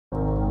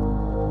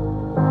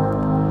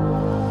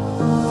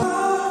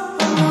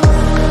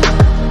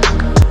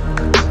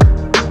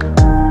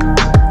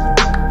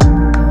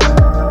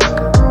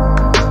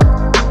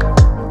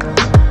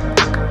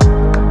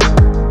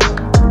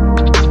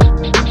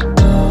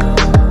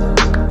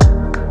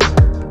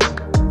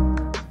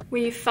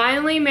We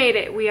finally made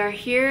it. We are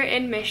here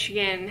in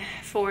Michigan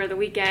for the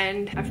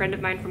weekend. A friend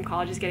of mine from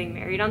college is getting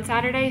married on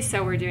Saturday,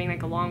 so we're doing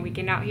like a long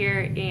weekend out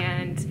here,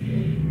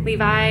 and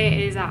Levi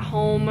is at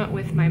home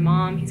with my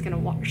mom. She's gonna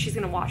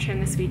watch him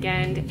this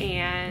weekend,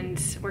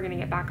 and we're gonna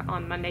get back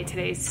on Monday.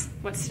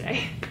 What's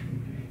today?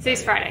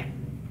 Today's Friday.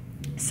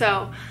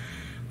 So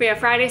we have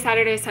Friday,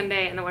 Saturday,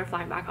 Sunday, and then we're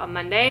flying back on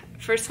Monday.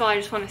 First of all, I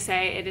just want to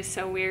say it is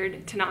so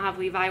weird to not have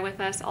Levi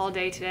with us all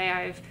day today.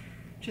 I've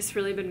just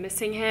really been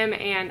missing him,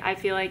 and I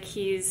feel like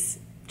he's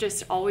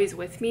just always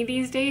with me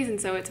these days,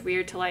 and so it's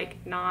weird to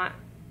like not,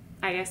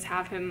 I guess,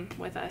 have him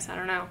with us. I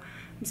don't know.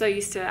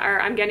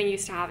 I'm getting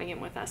used to having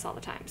him with us all the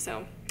time,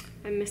 so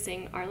I'm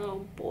missing our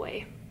little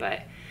boy.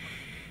 But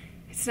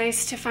it's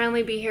nice to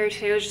finally be here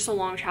today. It was just a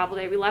long travel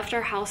day. We left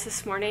our house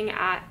this morning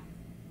at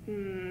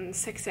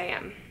 6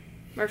 a.m.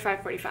 or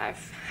 5:45.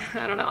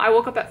 I don't know. I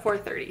woke up at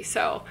 4:30,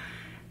 so,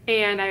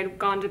 and I had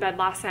gone to bed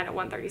last night at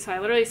 1:30, so I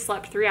literally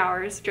slept 3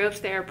 hours, drove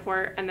to the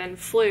airport, and then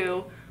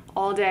flew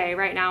all day.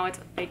 Right now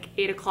it's like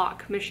 8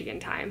 o'clock Michigan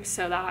time,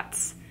 so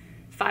that's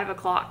 5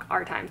 o'clock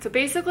our time. So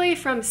basically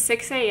from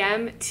 6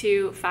 a.m.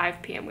 to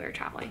 5 p.m. we were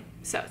traveling.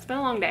 So it's been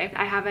a long day.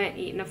 I haven't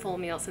eaten a full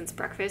meal since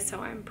breakfast, so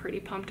I'm pretty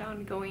pumped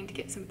on going to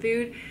get some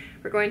food.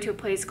 We're going to a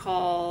place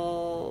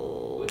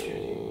called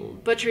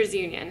Butcher's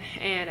Union,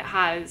 and it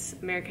has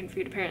American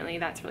food apparently.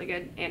 That's really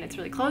good, and it's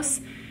really close.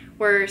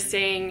 We're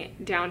staying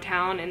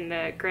downtown in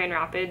the Grand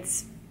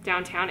Rapids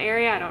downtown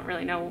area. I don't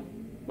really know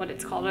what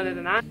it's called other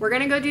than that. We're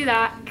gonna go do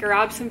that,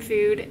 grab some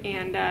food,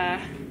 and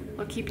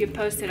I'll keep you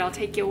posted. I'll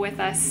take you with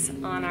us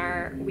on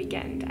our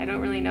weekend. I don't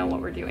really know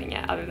what we're doing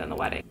yet other than the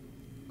wedding.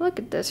 Look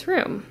at this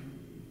room.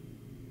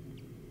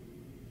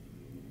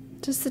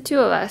 Just the two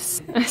of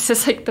us. This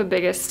is like the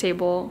biggest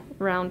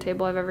round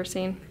table I've ever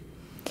seen.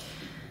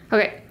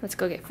 Okay, let's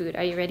go get food.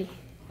 Are you ready?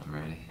 I'm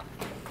ready.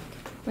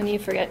 When you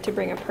forget to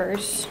bring a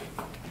purse.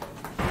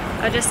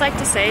 I'd just like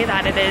to say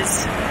that it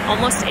is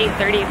almost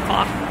 8:30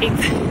 o'clock.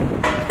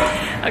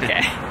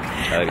 Okay,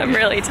 I'm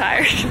really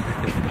tired.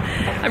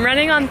 I'm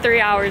running on 3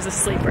 hours of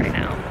sleep right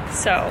now.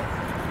 So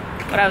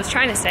what I was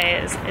trying to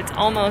say is it's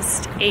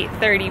almost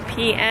 8:30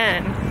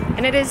 p.m.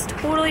 and it is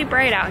totally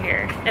bright out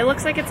here. It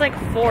looks like it's like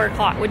 4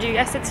 o'clock. Would you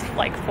guess it's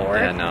like 4?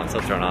 Yeah, no, I'm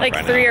still thrown off like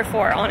right 3 now. or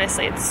 4,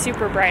 honestly. It's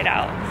super bright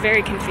out.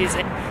 Very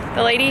confusing.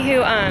 The lady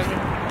who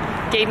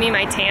gave me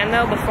my tan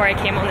though before I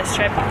came on this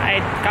trip, I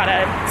got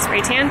a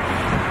spray tan.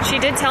 She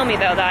did tell me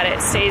though that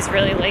it stays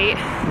really late,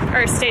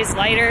 or stays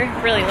lighter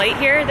really late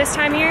here this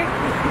time of year.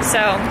 So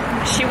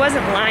she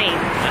wasn't lying.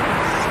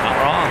 It's not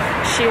wrong.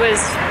 She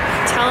was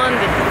telling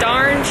the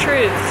darn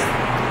truth.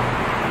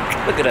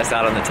 Look at us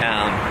out on the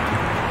town.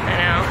 I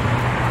know.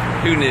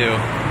 Who knew?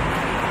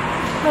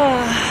 Oh,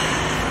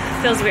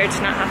 feels weird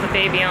to not have a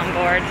baby on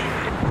board.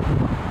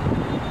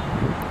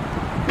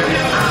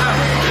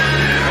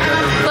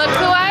 Look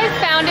who I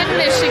found in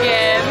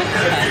Michigan.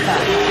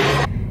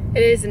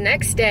 It is the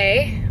next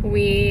day.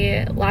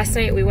 Last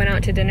night we went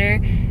out to dinner,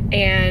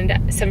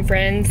 and some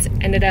friends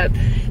ended up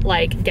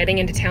like getting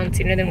into town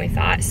sooner than we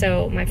thought.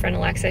 So my friend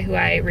Alexa, who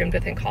I roomed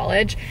with in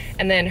college,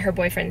 and then her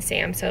boyfriend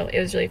Sam. So it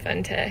was really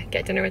fun to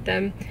get dinner with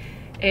them,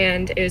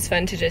 and it was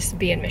fun to just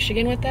be in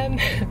Michigan with them.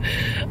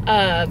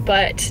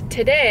 But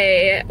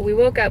today we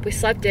woke up, we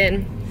slept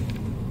in,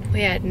 we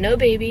had no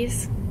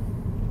babies,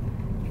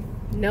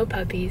 no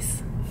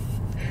puppies.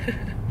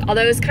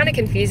 Although it was kind of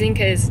confusing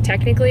because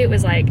technically it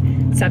was like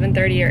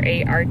 7:30 or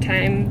 8 our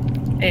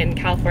time in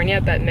California,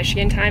 but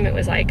Michigan time it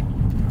was like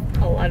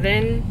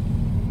 11.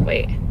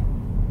 Wait.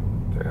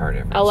 3 hour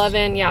difference.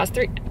 11, yeah, it was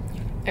 3.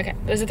 Okay,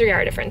 it was a 3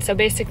 hour difference. So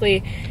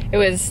basically it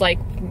was like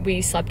we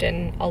slept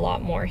in a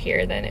lot more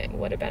here than it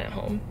would have been at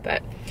home.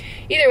 But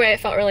either way, it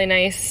felt really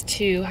nice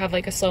to have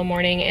like a slow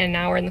morning, and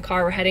now we're in the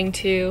car. We're heading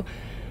to,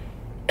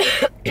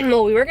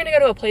 well, we were gonna go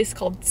to a place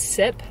called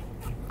Sip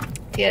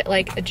to get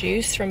like a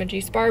juice from a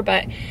juice bar,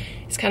 but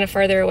it's kind of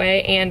farther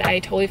away, and I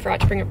totally forgot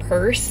to bring a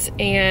purse,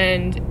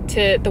 and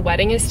the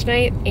wedding is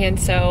tonight, and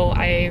so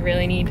I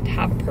really need to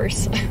have a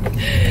purse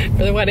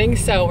for the wedding.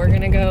 So we're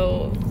gonna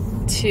go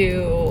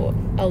to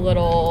a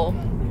little,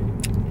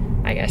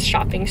 I guess,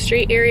 shopping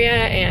street area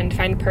and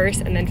find a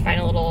purse, and then find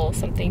a little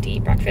something to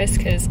eat breakfast,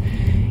 because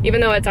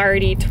even though it's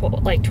already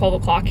 12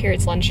 o'clock here,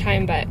 it's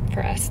lunchtime, but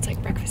for us it's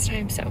like breakfast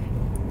time. So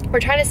we're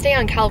trying to stay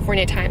on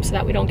California time so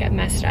that we don't get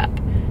messed up.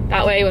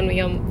 That way when we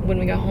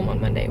go home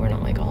on Monday, we're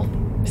not like all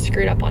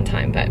screwed up on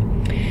time. But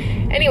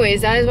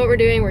anyways, that is what we're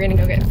doing. We're gonna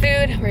go get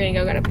food, we're gonna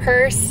go get a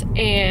purse,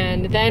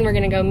 and then we're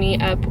gonna go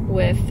meet up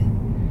with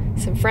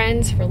some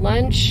friends for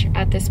lunch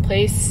at this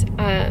place.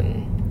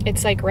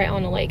 It's like right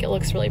on a lake. It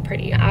looks really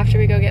pretty. After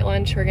we go get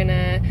lunch, we're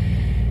gonna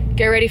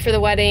get ready for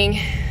the wedding,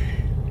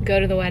 go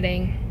to the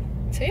wedding.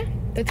 So yeah,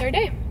 that's our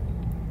day.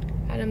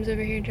 Adam's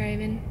over here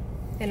driving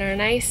in our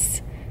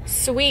nice,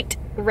 sweet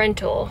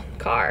rental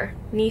car,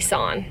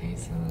 Nissan.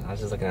 I was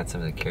just looking at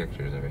some of the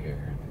characters over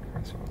here.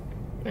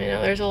 I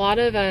know, there's a lot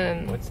of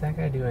What's that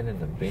guy doing in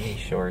the beanie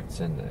shorts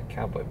and the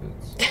cowboy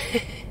boots?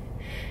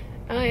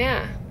 Oh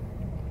yeah.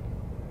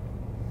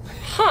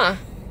 Huh.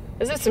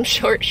 Those are some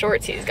short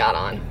shorts he's got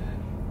on.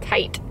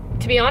 Tight.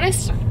 To be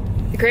honest,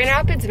 Grand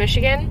Rapids,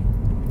 Michigan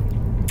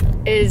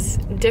is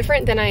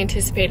different than I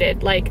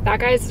anticipated. Like, that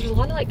guy's, there's a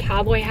lot of like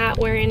cowboy hat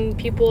wearing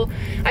people.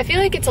 I feel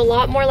like it's a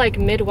lot more like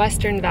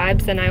Midwestern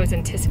vibes than I was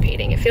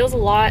anticipating. It feels a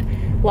lot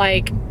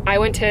like, I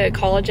went to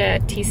college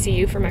at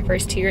TCU for my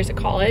first 2 years of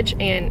college,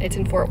 and it's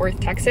in Fort Worth,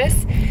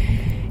 Texas.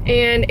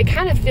 And it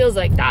kind of feels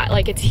like that.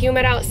 Like, it's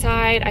humid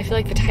outside. I feel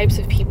like the types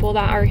of people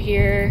that are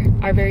here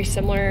are very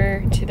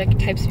similar to the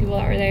types of people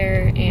that are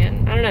there.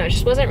 And I don't know, it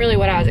just wasn't really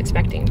what I was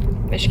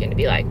expecting Michigan to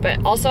be like.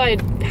 But also, I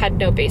had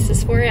no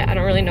basis for it. I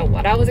don't really know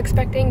what I was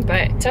expecting,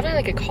 but it's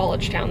definitely like a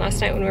college town. Last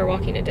night when we were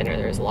walking to dinner,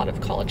 there was a lot of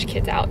college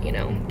kids out, you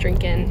know,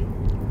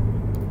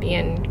 drinking,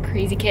 being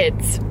crazy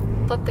kids.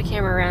 Flip the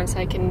camera around so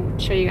I can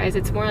show you guys.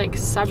 It's more like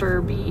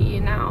suburby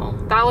now.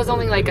 That was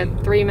only like a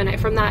 3-minute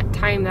from that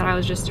time that I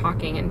was just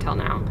talking until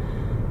now.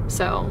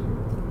 So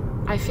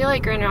I feel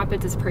like Grand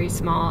Rapids is pretty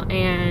small,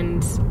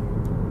 and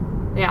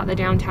yeah, the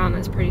downtown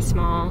is pretty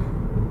small,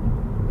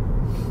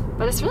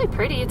 but it's really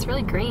pretty. It's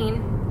really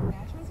green.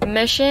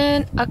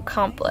 Mission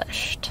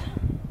accomplished.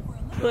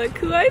 Look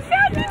who I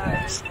found in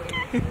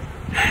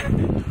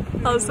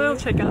Michigan. Also,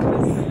 check out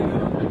this.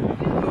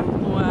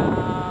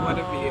 Wow. What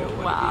a view.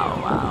 Wow.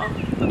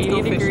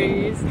 80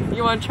 degrees.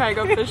 You want to try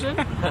go fishing?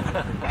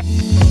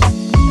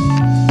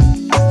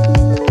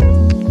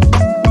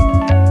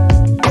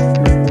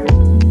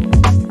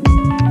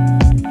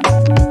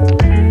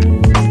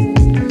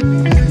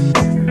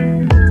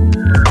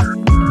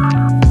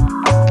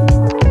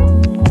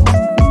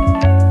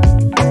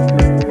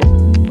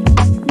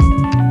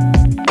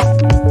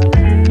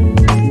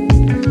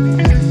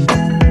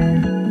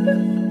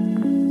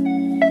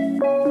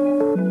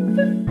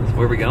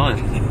 Where are we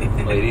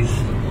going, ladies?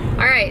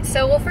 All right,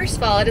 so well, first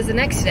of all, it is the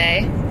next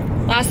day.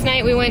 Last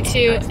night we went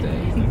to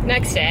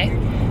next day.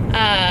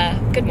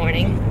 Good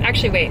morning.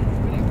 Actually, wait.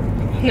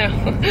 No,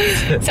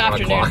 it's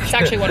afternoon. It's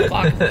actually 1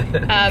 o'clock.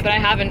 But I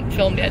haven't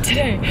filmed yet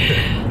today.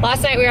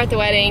 Last night we were at the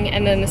wedding,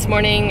 and then this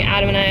morning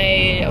Adam and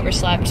I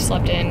overslept,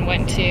 slept in,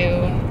 went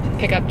to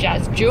pick up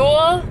Jazz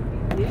Jewel.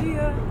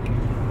 Yeah.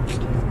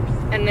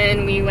 And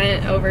then we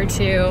went over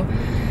to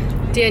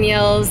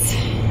Danielle's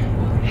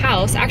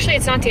house. Actually,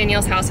 it's not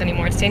Danielle's house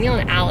anymore. It's Danielle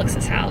and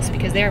Alex's house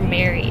because they're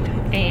married,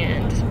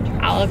 and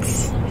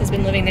Alex has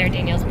been living there.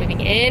 Danielle's moving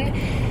in.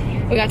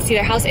 We got to see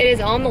their house. It is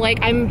on the lake.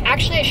 I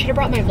should have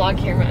brought my vlog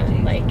camera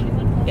like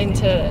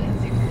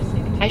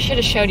I should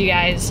have showed you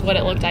guys what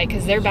it looked like,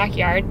 because their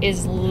backyard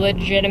is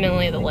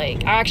legitimately the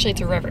lake. Actually,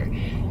 it's a river.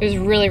 It was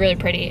really, really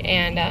pretty,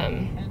 and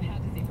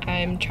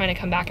I'm trying to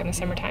come back in the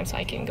summertime so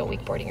I can go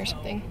wakeboarding or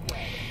something.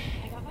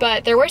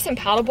 But there were some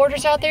paddle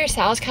boarders out there, so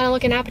that was kind of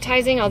looking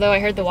appetizing, although I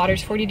heard the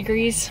water's 40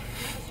 degrees.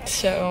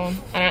 So,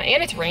 I don't know,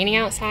 and it's raining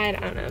outside. I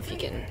don't know if you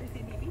can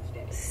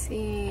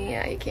see.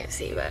 Yeah, you can't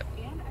see, but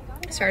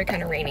it started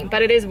kind of raining.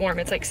 But it is warm.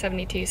 It's like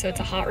 72, so it's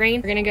a hot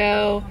rain. We're gonna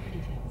go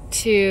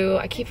to,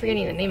 I keep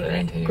forgetting the name of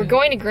it. We're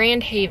going to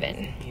Grand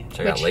Haven.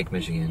 Check out Lake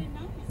Michigan.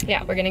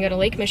 Yeah, we're gonna go to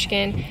Lake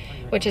Michigan,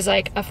 which is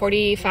like a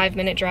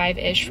 45-minute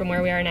drive-ish from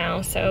where we are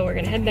now. So we're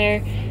gonna head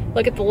there,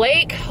 look at the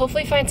lake,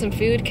 hopefully find some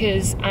food,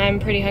 because I'm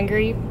pretty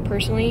hungry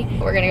personally.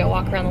 We're gonna go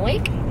walk around the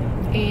lake,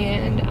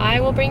 and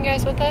I will bring you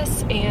guys with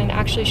us and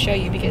actually show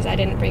you, because I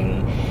didn't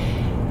bring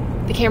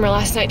the camera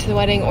last night to the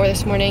wedding or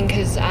this morning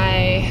because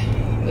I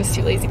was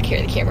too lazy to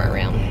carry the camera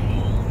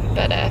around.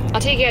 But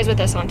I'll take you guys with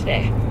us on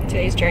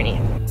today's journey.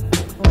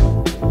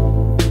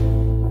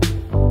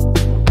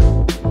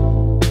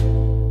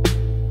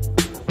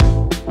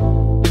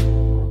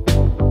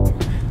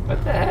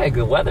 What the heck?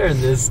 The weather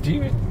in this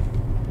state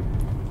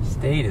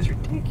is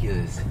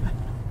ridiculous.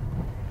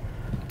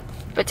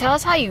 But tell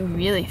us how you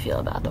really feel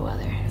about the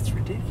weather. It's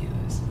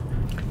ridiculous.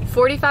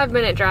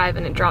 45-minute drive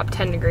and it dropped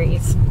 10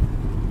 degrees.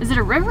 Is it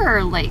a river or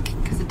a lake?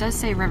 Because it does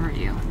say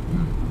Riverview.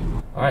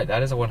 All right,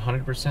 that is a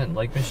 100%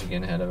 Lake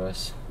Michigan ahead of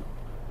us.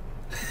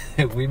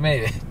 We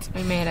made it.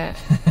 We made it.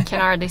 Can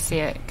hardly see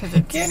it because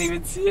it's Can't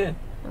even see it.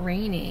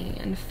 raining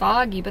and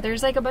foggy, but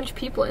there's like a bunch of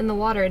people in the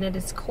water and it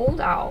is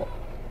cold out.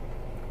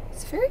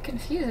 It's very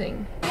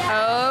confusing.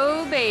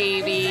 Oh,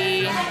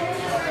 baby.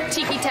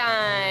 Tiki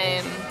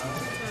time.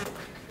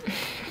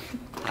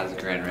 How's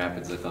Grand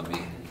Rapids look on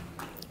me?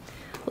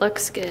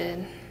 Looks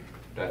good.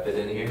 Do I fit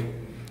in here?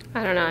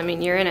 I don't know. I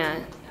mean, you're in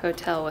a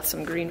hotel with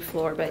some green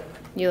floor, but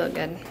you look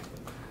good.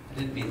 I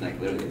didn't mean like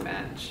literally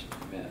match.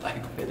 I meant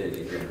like fit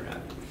in Grand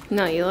Rapids.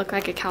 No, you look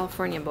like a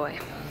California boy.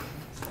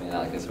 I mean, I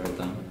like a sore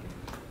thumb.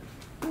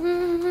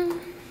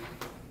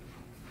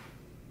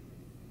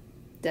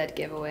 Dead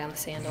giveaway on the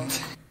sandal.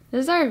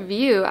 This is our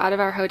view out of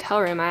our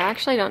hotel room. I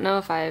actually don't know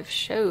if I've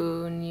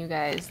shown you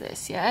guys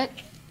this yet.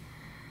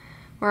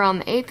 We're on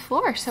the 8th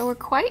floor, so we're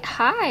quite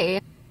high.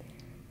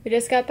 We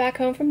just got back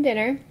home from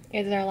dinner.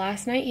 It's our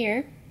last night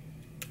here.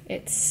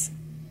 It's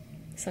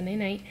Sunday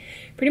night.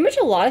 Pretty much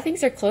a lot of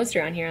things are closed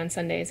around here on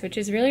Sundays, which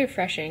is really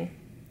refreshing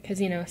because,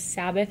 you know,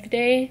 Sabbath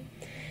day.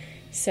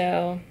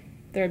 So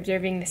they're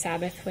observing the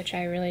Sabbath, which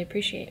I really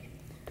appreciate.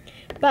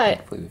 But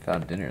hopefully we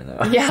found dinner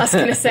though. yeah, I was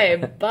gonna say,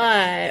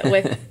 but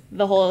with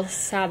the whole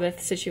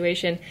Sabbath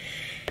situation,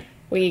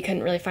 we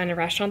couldn't really find a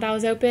restaurant that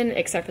was open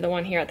except for the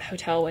one here at the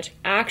hotel, which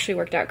actually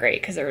worked out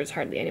great because there was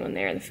hardly anyone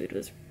there and the food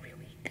was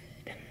really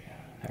good.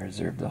 I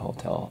reserved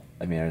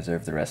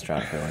the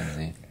restaurant for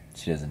Lindsay.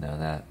 She doesn't know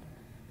that.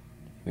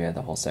 We had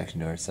the whole section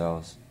to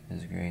ourselves. It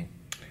was great.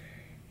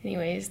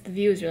 Anyways, the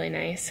view is really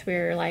nice. We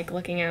were like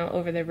looking out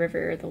over the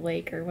river or the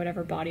lake or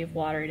whatever body of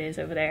water it is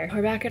over there.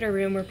 We're back at our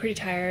room. We're pretty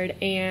tired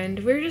and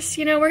we're just,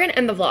 you know, we're gonna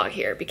end the vlog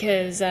here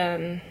because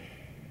we're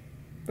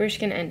just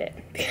gonna end it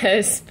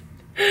because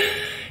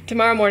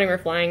tomorrow morning we're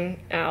flying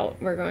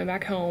out. We're going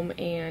back home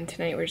and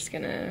tonight we're just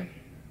gonna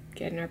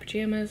get in our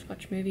pajamas,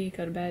 watch a movie,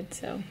 go to bed.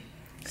 So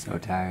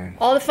tired.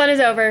 all the fun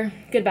is over.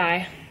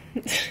 Goodbye.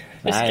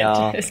 Bye,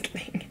 y'all. Just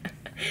kidding.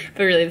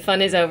 But really, the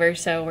fun is over,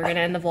 so we're gonna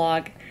end the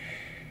vlog.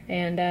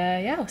 And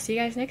yeah, I'll see you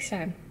guys next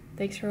time.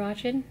 Thanks for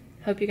watching.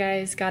 Hope you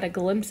guys got a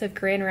glimpse of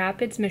Grand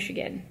Rapids,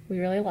 Michigan. We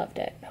really loved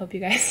it. Hope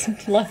you guys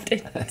loved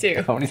it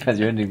too. How many times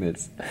are you ending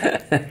this?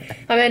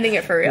 I'm ending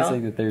it for real. It's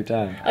like the third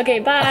time. Okay,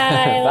 bye.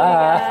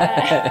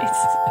 Bye.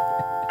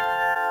 Bye.